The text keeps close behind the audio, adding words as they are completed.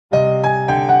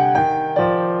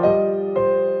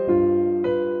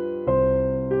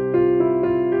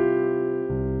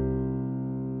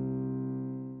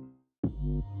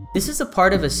This is a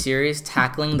part of a series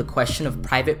tackling the question of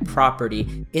private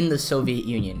property in the Soviet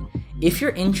Union. If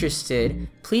you're interested,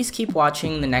 please keep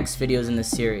watching the next videos in the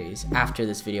series after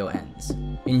this video ends.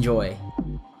 Enjoy!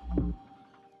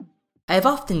 I have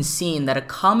often seen that a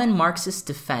common Marxist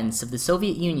defense of the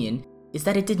Soviet Union is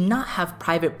that it did not have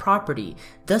private property,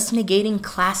 thus negating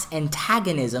class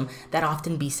antagonism that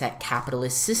often beset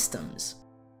capitalist systems.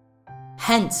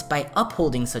 Hence, by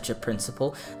upholding such a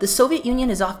principle, the Soviet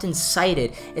Union is often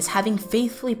cited as having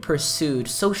faithfully pursued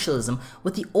socialism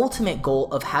with the ultimate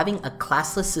goal of having a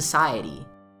classless society.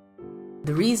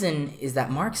 The reason is that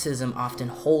Marxism often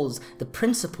holds the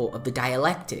principle of the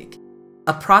dialectic,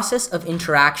 a process of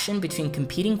interaction between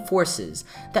competing forces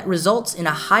that results in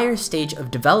a higher stage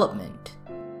of development.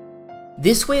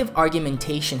 This way of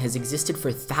argumentation has existed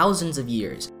for thousands of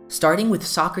years, starting with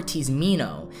Socrates'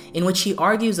 Meno, in which he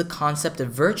argues the concept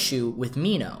of virtue with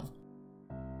Meno.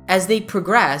 As they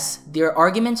progress, their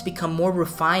arguments become more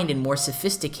refined and more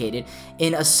sophisticated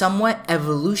in a somewhat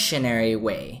evolutionary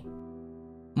way.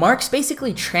 Marx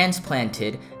basically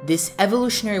transplanted this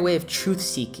evolutionary way of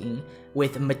truth-seeking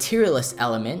with materialist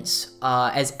elements,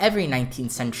 as every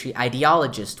 19th century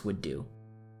ideologist would do.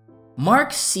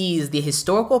 Marx sees the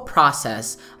historical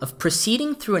process of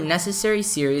proceeding through a necessary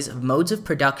series of modes of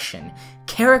production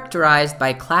characterized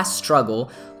by class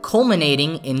struggle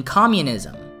culminating in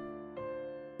communism.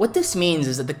 What this means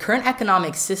is that the current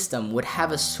economic system would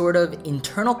have a sort of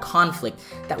internal conflict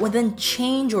that would then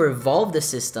change or evolve the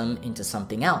system into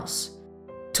something else.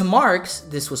 To Marx,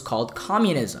 this was called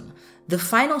communism, the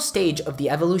final stage of the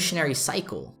evolutionary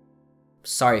cycle.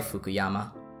 Sorry,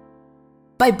 Fukuyama.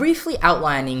 By briefly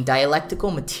outlining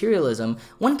dialectical materialism,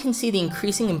 one can see the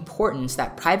increasing importance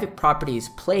that private property is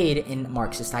played in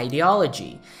Marxist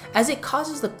ideology, as it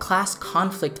causes the class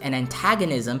conflict and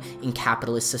antagonism in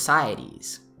capitalist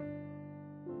societies.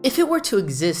 If it were to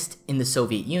exist in the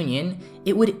Soviet Union,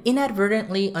 it would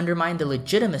inadvertently undermine the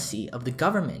legitimacy of the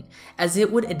government, as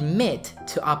it would admit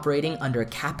to operating under a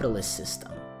capitalist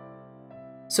system.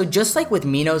 So just like with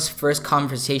Meno's first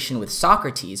conversation with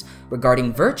Socrates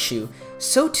regarding virtue,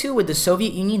 so too would the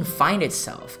Soviet Union find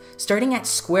itself, starting at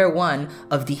square one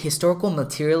of the historical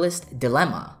materialist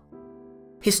dilemma.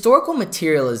 Historical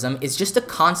materialism is just a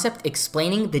concept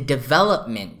explaining the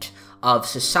development of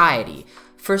society,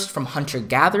 first from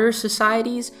hunter-gatherer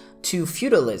societies to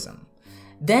feudalism,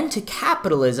 then to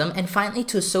capitalism, and finally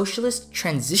to a socialist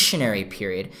transitionary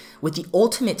period, with the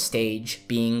ultimate stage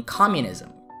being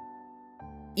communism.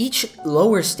 Each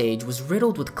lower stage was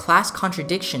riddled with class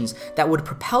contradictions that would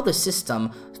propel the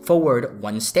system forward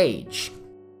one stage.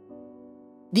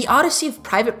 The odyssey of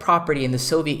private property in the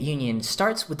Soviet Union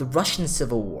starts with the Russian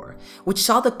Civil War, which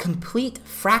saw the complete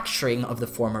fracturing of the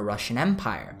former Russian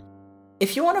Empire.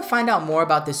 If you want to find out more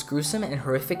about this gruesome and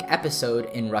horrific episode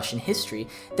in Russian history,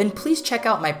 then please check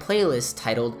out my playlist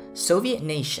titled Soviet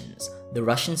Nations: The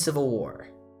Russian Civil War.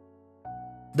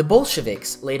 The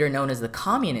Bolsheviks, later known as the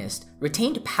Communists,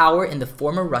 retained power in the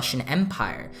former Russian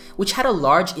Empire, which had a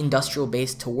large industrial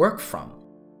base to work from.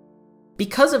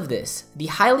 Because of this, the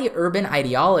highly urban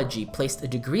ideology placed a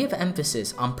degree of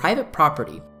emphasis on private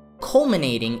property,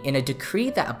 culminating in a decree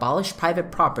that abolished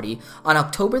private property on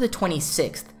October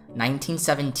 26,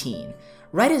 1917,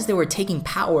 right as they were taking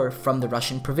power from the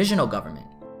Russian Provisional Government.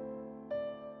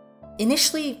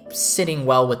 Initially sitting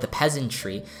well with the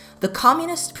peasantry, the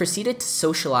communists proceeded to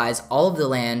socialize all of the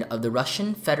land of the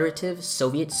Russian Federative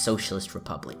Soviet Socialist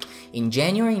Republic in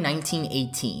January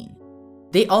 1918.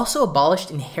 They also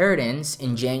abolished inheritance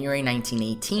in January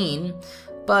 1918,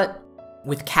 but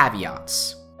with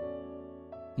caveats.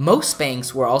 Most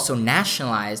banks were also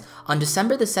nationalized on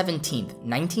December 17,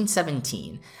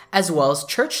 1917, as well as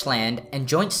church land and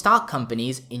joint stock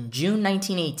companies in June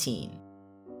 1918.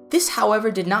 This,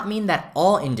 however, did not mean that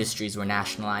all industries were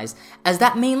nationalized, as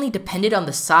that mainly depended on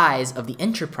the size of the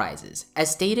enterprises, as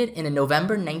stated in a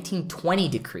November 1920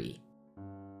 decree.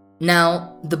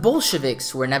 Now, the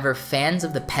Bolsheviks were never fans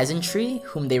of the peasantry,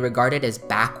 whom they regarded as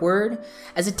backward,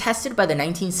 as attested by the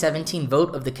 1917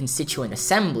 vote of the Constituent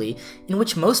Assembly, in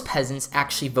which most peasants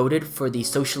actually voted for the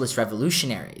Socialist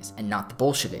Revolutionaries, and not the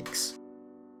Bolsheviks.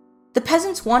 The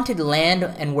peasants wanted land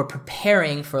and were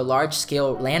preparing for a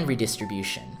large-scale land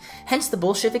redistribution, hence the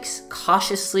Bolsheviks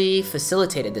cautiously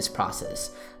facilitated this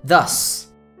process. Thus,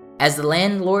 as the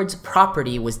landlord's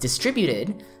property was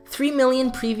distributed, 3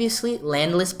 million previously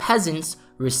landless peasants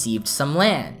received some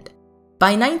land.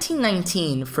 By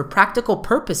 1919, for practical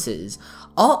purposes,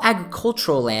 all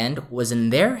agricultural land was in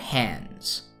their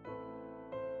hands.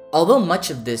 Although much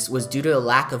of this was due to a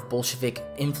lack of Bolshevik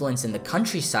influence in the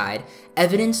countryside,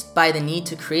 evidenced by the need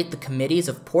to create the committees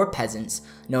of poor peasants,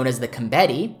 known as the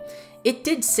kombety, it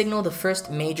did signal the first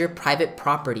major private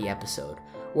property episode,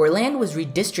 where land was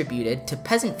redistributed to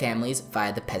peasant families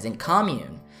via the peasant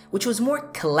commune, which was more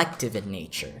collective in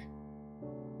nature.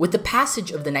 With the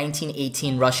passage of the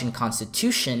 1918 Russian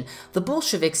Constitution, the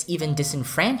Bolsheviks even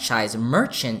disenfranchised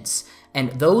merchants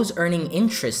and those earning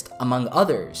interest, among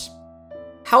others.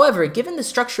 However, given the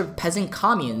structure of peasant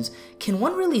communes, can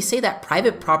one really say that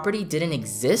private property didn't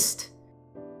exist?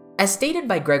 As stated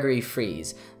by Gregory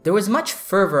Fries, there was much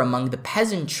fervor among the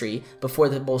peasantry before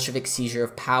the Bolshevik seizure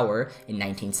of power in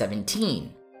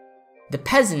 1917. The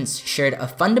peasants shared a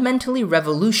fundamentally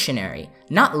revolutionary,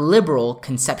 not liberal,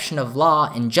 conception of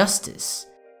law and justice.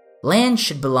 Land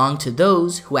should belong to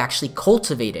those who actually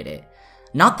cultivated it,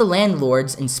 not the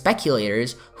landlords and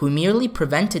speculators who merely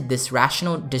prevented this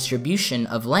rational distribution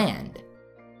of land.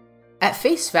 At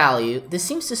face value, this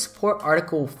seems to support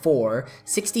Article 4,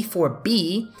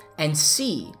 64b and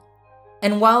c.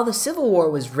 And while the Civil War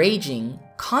was raging,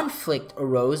 conflict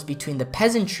arose between the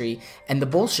peasantry and the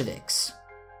Bolsheviks.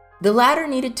 The latter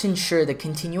needed to ensure the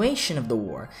continuation of the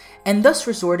war, and thus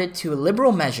resorted to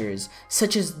liberal measures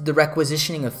such as the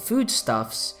requisitioning of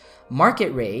foodstuffs, market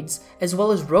raids, as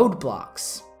well as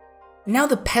roadblocks. Now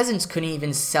the peasants couldn't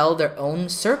even sell their own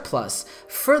surplus,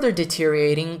 further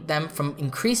deteriorating them from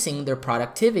increasing their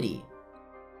productivity.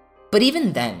 But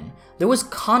even then, there was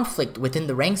conflict within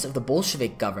the ranks of the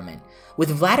Bolshevik government, with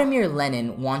Vladimir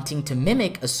Lenin wanting to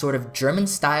mimic a sort of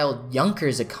German-style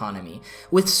Junkers economy,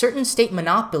 with certain state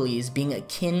monopolies being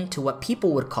akin to what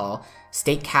people would call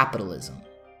state capitalism.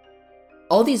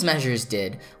 All these measures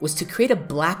did was to create a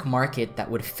black market that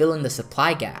would fill in the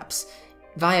supply gaps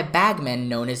via bagmen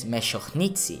known as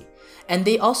meshochnitsi, and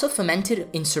they also fomented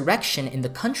insurrection in the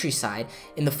countryside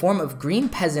in the form of green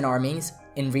peasant armies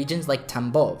in regions like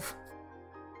Tambov.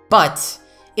 But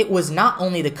it was not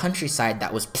only the countryside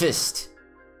that was pissed.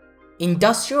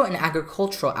 Industrial and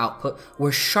agricultural output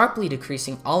were sharply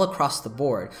decreasing all across the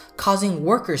board, causing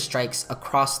worker strikes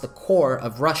across the core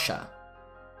of Russia.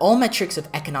 All metrics of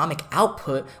economic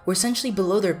output were essentially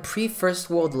below their pre-First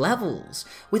World levels,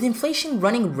 with inflation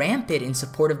running rampant in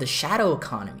support of the shadow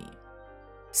economy.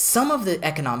 Some of the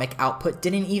economic output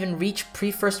didn't even reach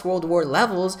pre-First World War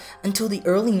levels until the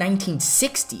early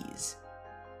 1960s.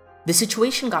 The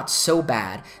situation got so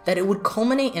bad that it would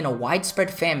culminate in a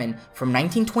widespread famine from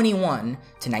 1921 to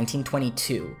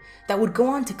 1922 that would go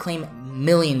on to claim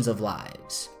millions of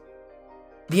lives.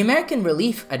 The American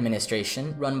Relief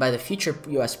Administration, run by the future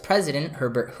US President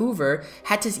Herbert Hoover,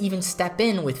 had to even step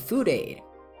in with food aid.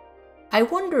 I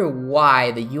wonder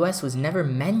why the US was never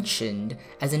mentioned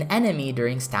as an enemy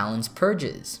during Stalin's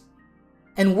purges.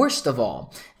 And worst of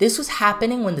all, this was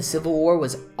happening when the Civil War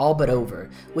was all but over,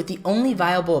 with the only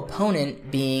viable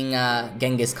opponent being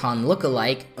Genghis Khan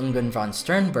lookalike Ungern von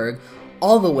Sternberg,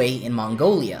 all the way in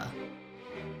Mongolia.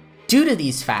 Due to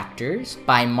these factors,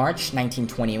 by March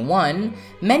 1921,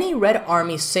 many Red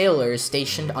Army sailors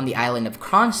stationed on the island of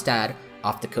Kronstadt,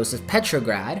 off the coast of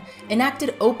Petrograd,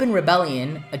 enacted open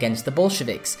rebellion against the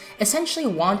Bolsheviks, essentially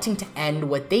wanting to end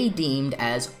what they deemed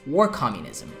as War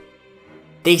Communism.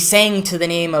 They sang to the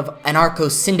name of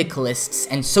anarcho-syndicalists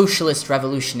and socialist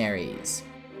revolutionaries.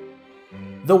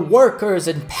 The workers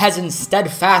and peasants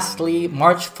steadfastly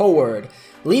march forward,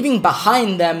 leaving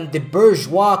behind them the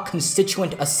bourgeois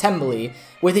constituent assembly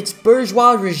with its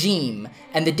bourgeois regime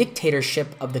and the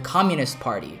dictatorship of the Communist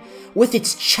Party, with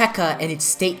its Cheka and its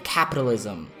state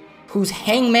capitalism, whose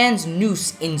hangman's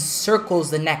noose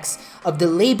encircles the necks of the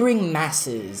laboring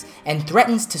masses and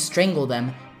threatens to strangle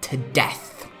them to death.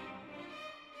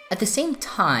 At the same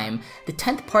time, the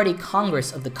 10th Party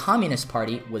Congress of the Communist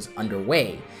Party was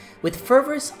underway, with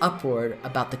fervorous uproar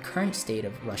about the current state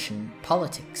of Russian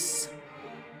politics.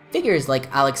 Figures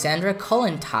like Alexandra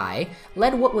Kollontai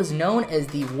led what was known as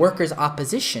the Workers'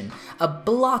 Opposition, a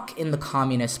bloc in the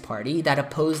Communist Party that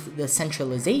opposed the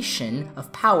centralization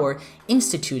of power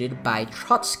instituted by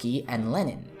Trotsky and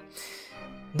Lenin.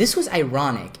 This was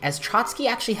ironic, as Trotsky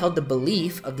actually held the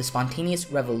belief of the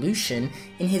spontaneous revolution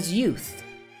in his youth.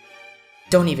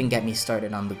 Don't even get me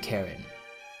started on Bukharin.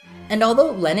 And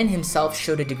although Lenin himself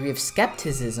showed a degree of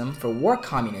skepticism for war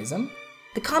communism,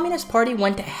 the Communist Party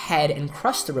went ahead and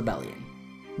crushed the rebellion,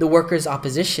 the workers'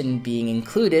 opposition being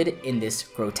included in this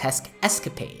grotesque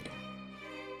escapade.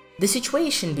 The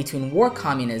situation between war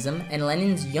communism and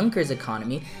Lenin's Junkers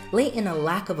economy lay in a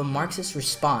lack of a Marxist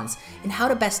response in how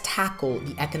to best tackle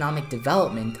the economic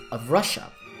development of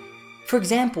Russia. For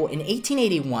example, in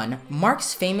 1881,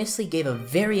 Marx famously gave a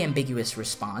very ambiguous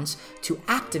response to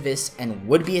activist and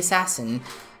would-be assassin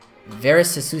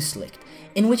Versuslicht,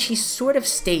 in which he sort of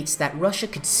states that Russia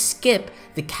could skip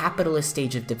the capitalist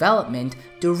stage of development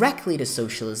directly to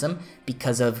socialism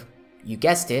because of, you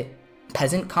guessed it,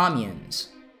 peasant communes.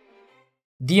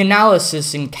 The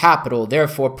analysis in Capital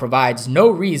therefore provides no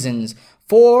reasons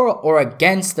for or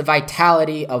against the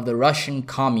vitality of the Russian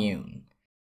commune.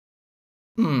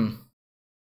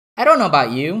 I don't know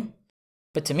about you,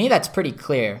 but to me that's pretty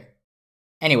clear.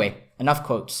 Anyway, enough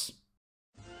quotes.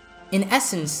 In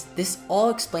essence, this all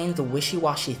explains the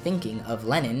wishy-washy thinking of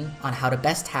Lenin on how to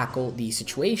best tackle the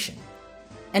situation.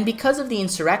 And because of the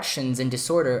insurrections and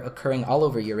disorder occurring all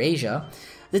over Eurasia,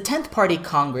 the 10th Party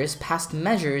Congress passed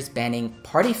measures banning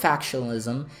party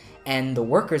factionalism and the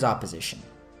workers' opposition.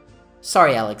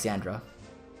 Sorry, Alexandra.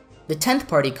 The 10th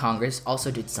Party Congress also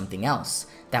did something else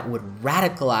that would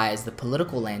radicalize the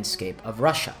political landscape of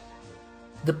Russia.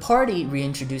 The party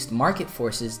reintroduced market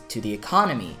forces to the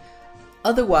economy,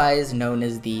 otherwise known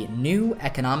as the New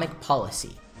Economic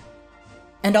Policy.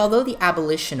 And although the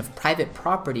abolition of private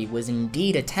property was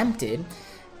indeed attempted,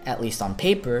 at least on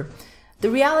paper, the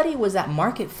reality was that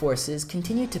market forces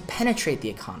continued to penetrate the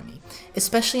economy,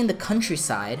 especially in the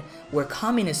countryside where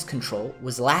communist control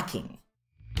was lacking.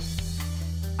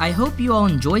 I hope you all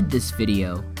enjoyed this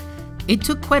video. It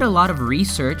took quite a lot of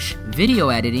research, video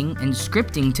editing, and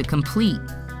scripting to complete.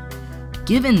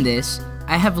 Given this,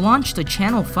 I have launched a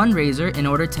channel fundraiser in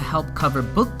order to help cover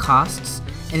book costs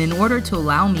and in order to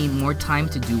allow me more time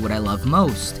to do what I love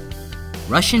most,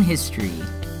 Russian history.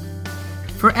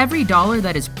 For every $1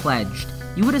 that is pledged,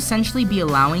 you would essentially be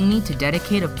allowing me to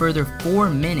dedicate a further 4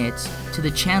 minutes to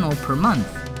the channel per month.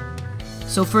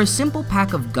 So for a simple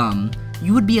pack of gum,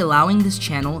 you would be allowing this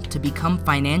channel to become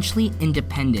financially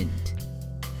independent.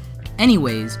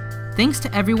 Anyways, thanks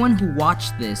to everyone who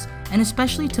watched this, and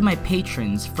especially to my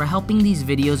patrons for helping these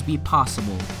videos be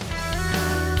possible.